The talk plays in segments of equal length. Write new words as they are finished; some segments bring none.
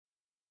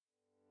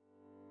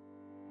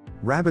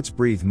Rabbits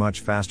breathe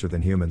much faster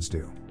than humans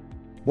do.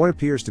 What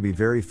appears to be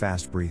very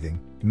fast breathing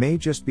may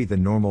just be the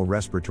normal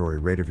respiratory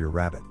rate of your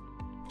rabbit.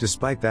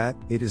 Despite that,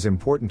 it is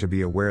important to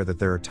be aware that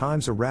there are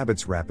times a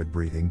rabbit's rapid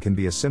breathing can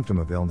be a symptom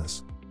of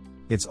illness.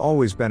 It's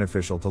always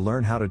beneficial to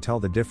learn how to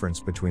tell the difference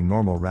between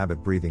normal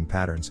rabbit breathing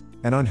patterns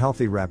and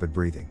unhealthy rapid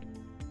breathing.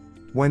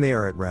 When they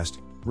are at rest,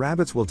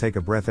 rabbits will take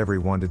a breath every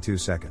 1 to 2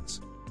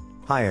 seconds.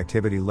 High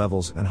activity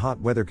levels and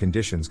hot weather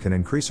conditions can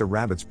increase a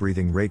rabbit's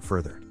breathing rate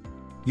further.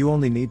 You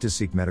only need to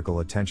seek medical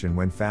attention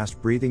when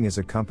fast breathing is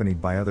accompanied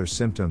by other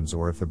symptoms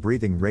or if the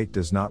breathing rate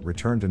does not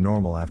return to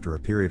normal after a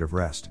period of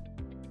rest.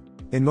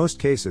 In most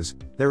cases,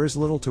 there is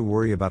little to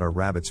worry about a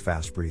rabbit's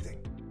fast breathing.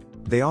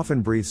 They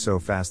often breathe so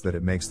fast that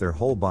it makes their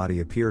whole body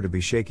appear to be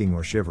shaking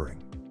or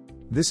shivering.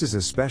 This is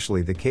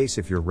especially the case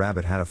if your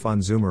rabbit had a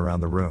fun zoom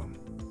around the room.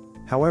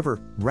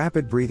 However,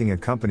 rapid breathing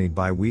accompanied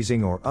by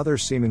wheezing or other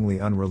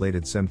seemingly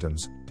unrelated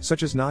symptoms,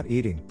 such as not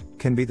eating,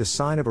 can be the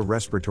sign of a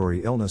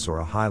respiratory illness or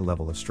a high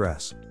level of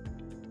stress.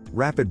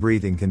 Rapid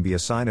breathing can be a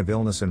sign of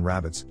illness in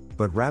rabbits,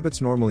 but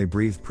rabbits normally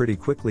breathe pretty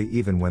quickly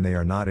even when they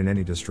are not in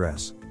any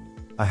distress.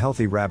 A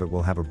healthy rabbit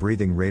will have a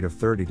breathing rate of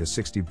 30 to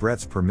 60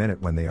 breaths per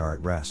minute when they are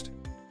at rest.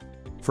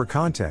 For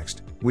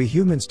context, we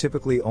humans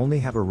typically only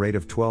have a rate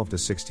of 12 to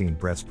 16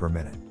 breaths per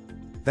minute.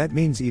 That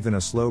means even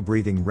a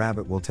slow-breathing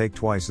rabbit will take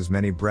twice as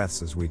many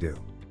breaths as we do.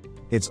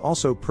 It's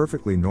also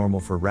perfectly normal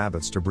for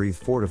rabbits to breathe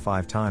 4 to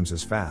 5 times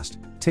as fast,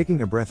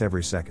 taking a breath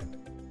every second.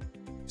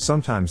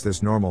 Sometimes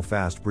this normal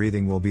fast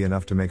breathing will be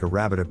enough to make a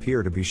rabbit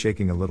appear to be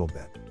shaking a little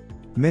bit.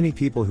 Many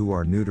people who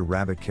are new to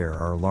rabbit care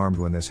are alarmed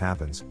when this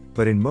happens,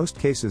 but in most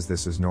cases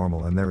this is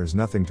normal and there is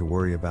nothing to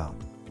worry about.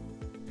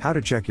 How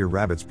to check your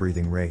rabbit's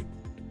breathing rate?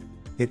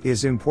 It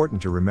is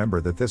important to remember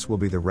that this will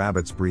be the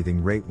rabbit's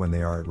breathing rate when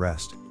they are at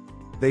rest.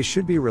 They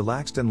should be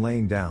relaxed and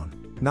laying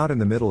down, not in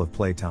the middle of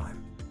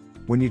playtime.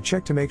 When you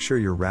check to make sure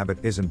your rabbit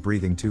isn't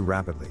breathing too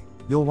rapidly,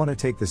 you'll want to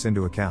take this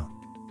into account.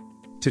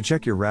 To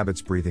check your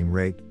rabbit's breathing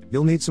rate,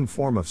 you'll need some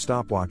form of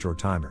stopwatch or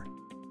timer.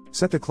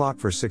 Set the clock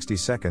for 60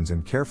 seconds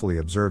and carefully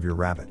observe your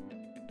rabbit.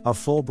 A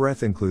full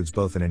breath includes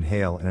both an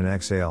inhale and an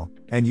exhale,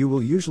 and you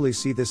will usually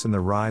see this in the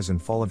rise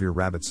and fall of your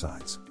rabbit's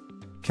sides.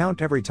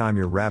 Count every time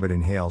your rabbit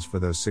inhales for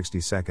those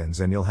 60 seconds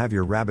and you'll have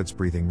your rabbit's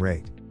breathing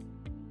rate.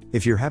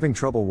 If you're having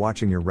trouble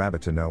watching your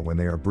rabbit to know when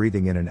they are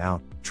breathing in and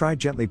out, try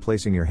gently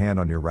placing your hand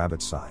on your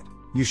rabbit's side.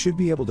 You should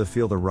be able to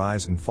feel the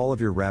rise and fall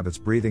of your rabbit's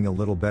breathing a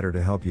little better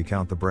to help you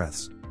count the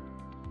breaths.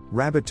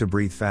 Rabbit to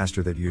breathe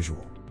faster than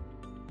usual.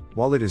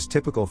 While it is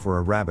typical for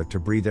a rabbit to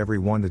breathe every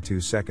 1 to 2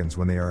 seconds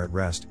when they are at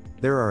rest,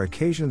 there are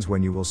occasions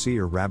when you will see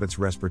your rabbit's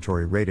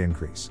respiratory rate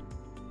increase.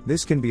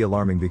 This can be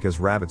alarming because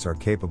rabbits are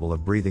capable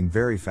of breathing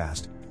very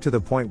fast, to the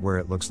point where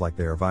it looks like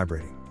they are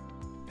vibrating.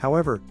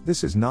 However,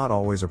 this is not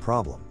always a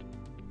problem.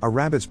 A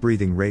rabbit's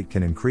breathing rate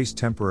can increase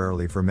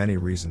temporarily for many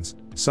reasons,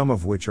 some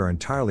of which are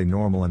entirely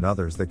normal and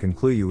others that can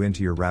clue you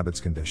into your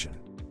rabbit's condition.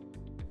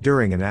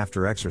 During and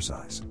after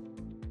exercise.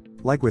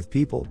 Like with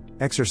people,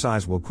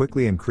 exercise will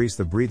quickly increase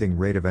the breathing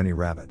rate of any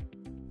rabbit.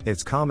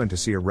 It's common to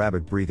see a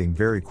rabbit breathing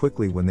very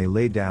quickly when they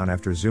lay down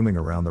after zooming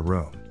around the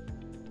room.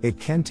 It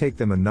can take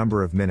them a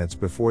number of minutes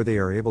before they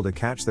are able to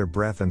catch their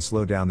breath and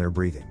slow down their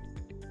breathing.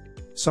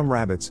 Some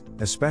rabbits,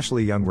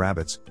 especially young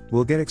rabbits,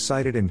 will get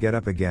excited and get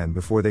up again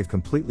before they've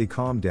completely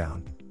calmed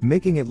down,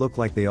 making it look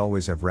like they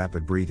always have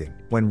rapid breathing,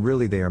 when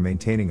really they are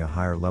maintaining a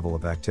higher level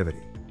of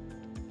activity.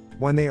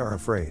 When they are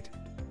afraid.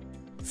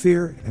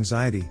 Fear,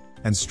 anxiety,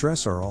 and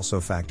stress are also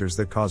factors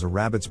that cause a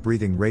rabbit's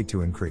breathing rate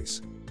to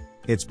increase.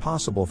 It's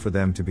possible for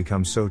them to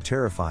become so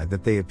terrified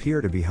that they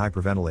appear to be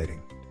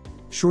hyperventilating.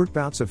 Short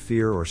bouts of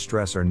fear or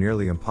stress are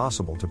nearly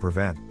impossible to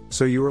prevent,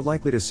 so you are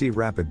likely to see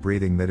rapid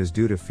breathing that is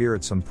due to fear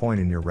at some point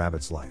in your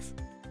rabbit's life.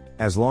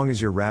 As long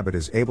as your rabbit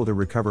is able to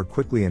recover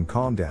quickly and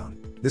calm down,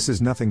 this is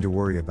nothing to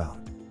worry about.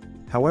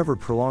 However,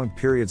 prolonged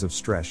periods of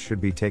stress should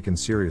be taken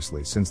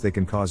seriously since they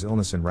can cause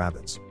illness in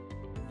rabbits.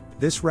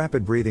 This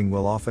rapid breathing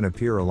will often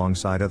appear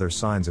alongside other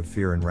signs of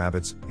fear in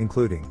rabbits,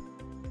 including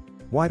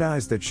white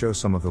eyes that show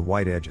some of the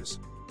white edges,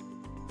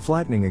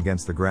 flattening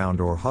against the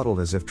ground or huddled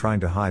as if trying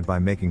to hide by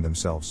making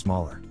themselves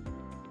smaller,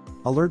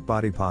 alert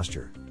body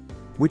posture,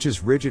 which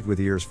is rigid with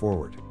ears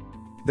forward.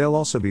 They'll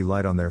also be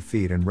light on their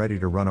feet and ready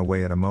to run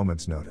away at a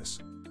moment's notice.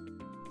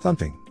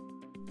 Thumping,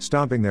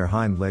 stomping their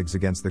hind legs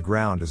against the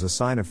ground is a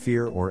sign of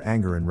fear or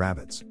anger in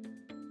rabbits.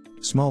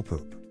 Small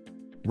poop.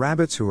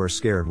 Rabbits who are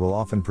scared will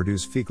often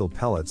produce fecal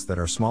pellets that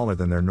are smaller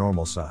than their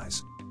normal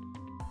size.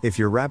 If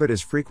your rabbit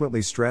is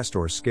frequently stressed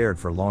or scared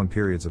for long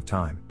periods of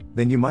time,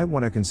 then you might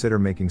want to consider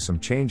making some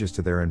changes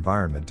to their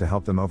environment to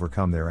help them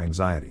overcome their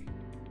anxiety.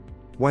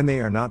 When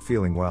they are not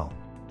feeling well.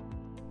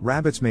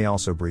 Rabbits may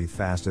also breathe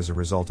fast as a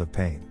result of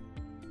pain.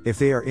 If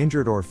they are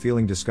injured or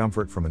feeling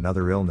discomfort from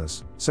another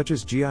illness, such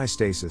as GI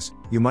stasis,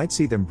 you might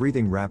see them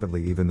breathing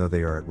rapidly even though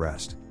they are at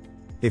rest.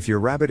 If your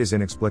rabbit is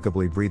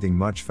inexplicably breathing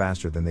much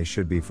faster than they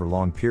should be for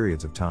long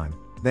periods of time,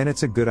 then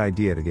it's a good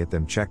idea to get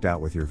them checked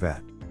out with your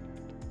vet.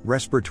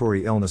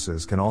 Respiratory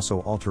illnesses can also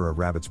alter a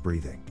rabbit's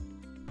breathing.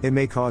 It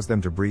may cause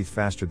them to breathe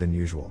faster than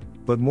usual,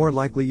 but more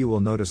likely you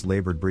will notice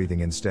labored breathing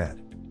instead.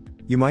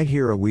 You might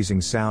hear a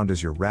wheezing sound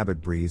as your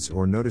rabbit breathes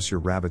or notice your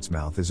rabbit's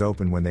mouth is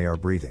open when they are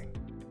breathing.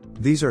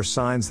 These are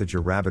signs that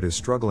your rabbit is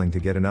struggling to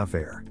get enough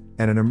air,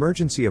 and an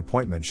emergency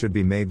appointment should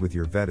be made with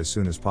your vet as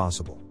soon as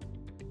possible.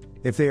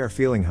 If they are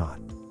feeling hot.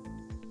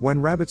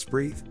 When rabbits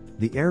breathe,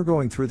 the air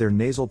going through their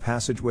nasal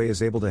passageway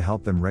is able to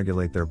help them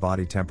regulate their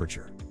body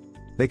temperature.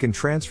 They can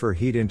transfer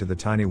heat into the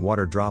tiny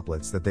water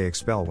droplets that they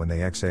expel when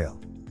they exhale.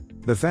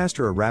 The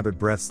faster a rabbit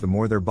breathes, the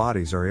more their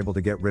bodies are able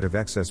to get rid of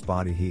excess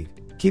body heat,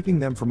 keeping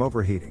them from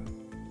overheating.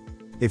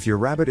 If your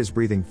rabbit is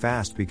breathing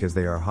fast because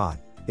they are hot,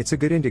 it's a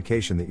good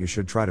indication that you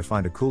should try to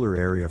find a cooler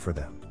area for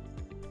them.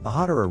 The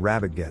hotter a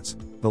rabbit gets,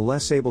 the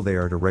less able they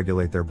are to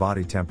regulate their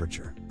body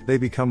temperature. They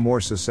become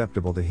more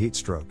susceptible to heat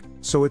stroke,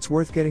 so it's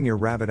worth getting your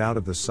rabbit out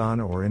of the sun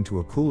or into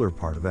a cooler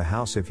part of the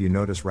house if you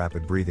notice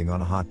rapid breathing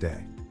on a hot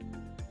day.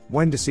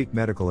 When to seek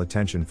medical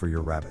attention for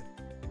your rabbit.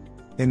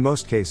 In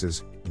most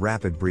cases,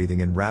 rapid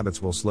breathing in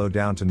rabbits will slow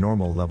down to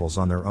normal levels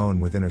on their own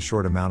within a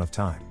short amount of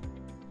time.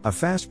 A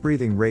fast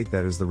breathing rate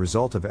that is the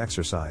result of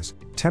exercise,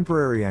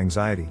 temporary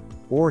anxiety,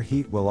 or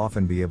heat will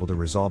often be able to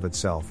resolve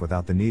itself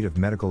without the need of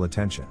medical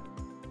attention.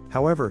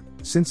 However,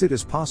 since it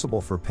is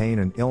possible for pain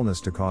and illness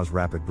to cause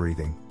rapid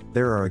breathing,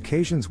 there are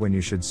occasions when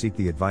you should seek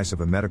the advice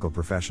of a medical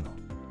professional.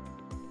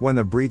 When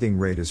the breathing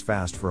rate is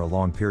fast for a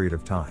long period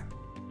of time.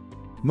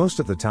 Most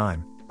of the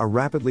time, a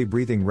rapidly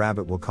breathing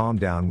rabbit will calm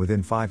down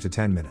within 5 to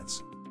 10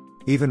 minutes.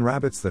 Even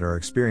rabbits that are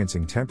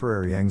experiencing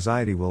temporary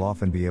anxiety will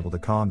often be able to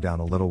calm down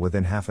a little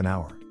within half an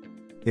hour.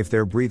 If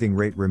their breathing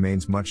rate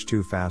remains much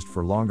too fast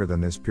for longer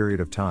than this period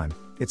of time,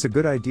 it's a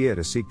good idea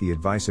to seek the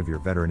advice of your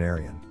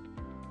veterinarian.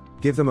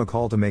 Give them a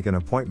call to make an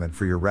appointment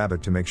for your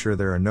rabbit to make sure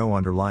there are no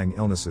underlying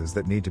illnesses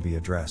that need to be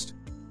addressed.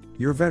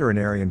 Your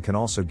veterinarian can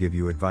also give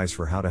you advice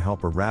for how to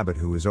help a rabbit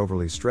who is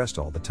overly stressed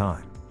all the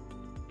time.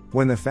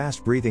 When the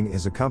fast breathing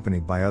is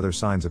accompanied by other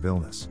signs of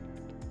illness.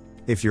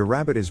 If your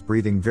rabbit is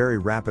breathing very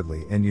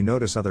rapidly and you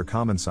notice other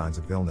common signs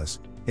of illness,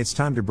 it's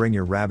time to bring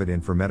your rabbit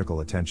in for medical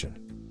attention.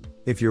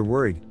 If you're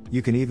worried,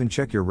 you can even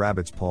check your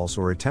rabbit's pulse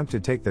or attempt to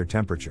take their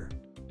temperature.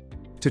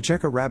 To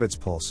check a rabbit's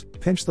pulse,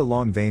 pinch the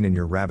long vein in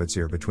your rabbit's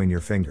ear between your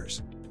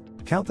fingers.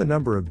 Count the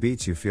number of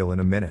beats you feel in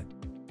a minute.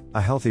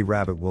 A healthy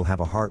rabbit will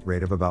have a heart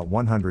rate of about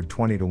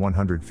 120 to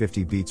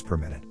 150 beats per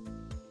minute.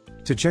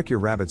 To check your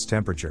rabbit's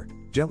temperature,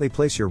 gently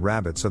place your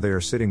rabbit so they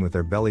are sitting with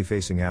their belly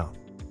facing out.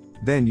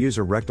 Then use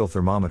a rectal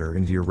thermometer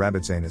into your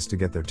rabbit's anus to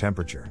get their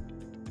temperature.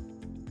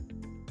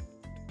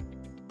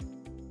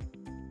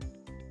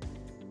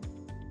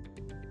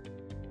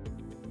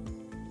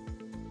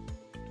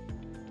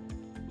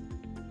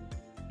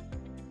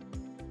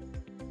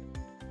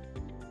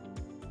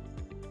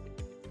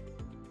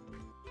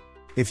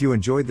 If you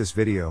enjoyed this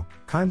video,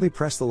 kindly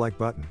press the like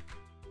button.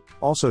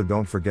 Also,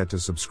 don't forget to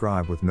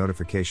subscribe with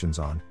notifications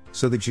on,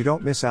 so that you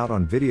don't miss out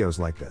on videos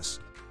like this.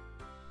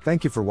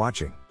 Thank you for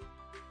watching.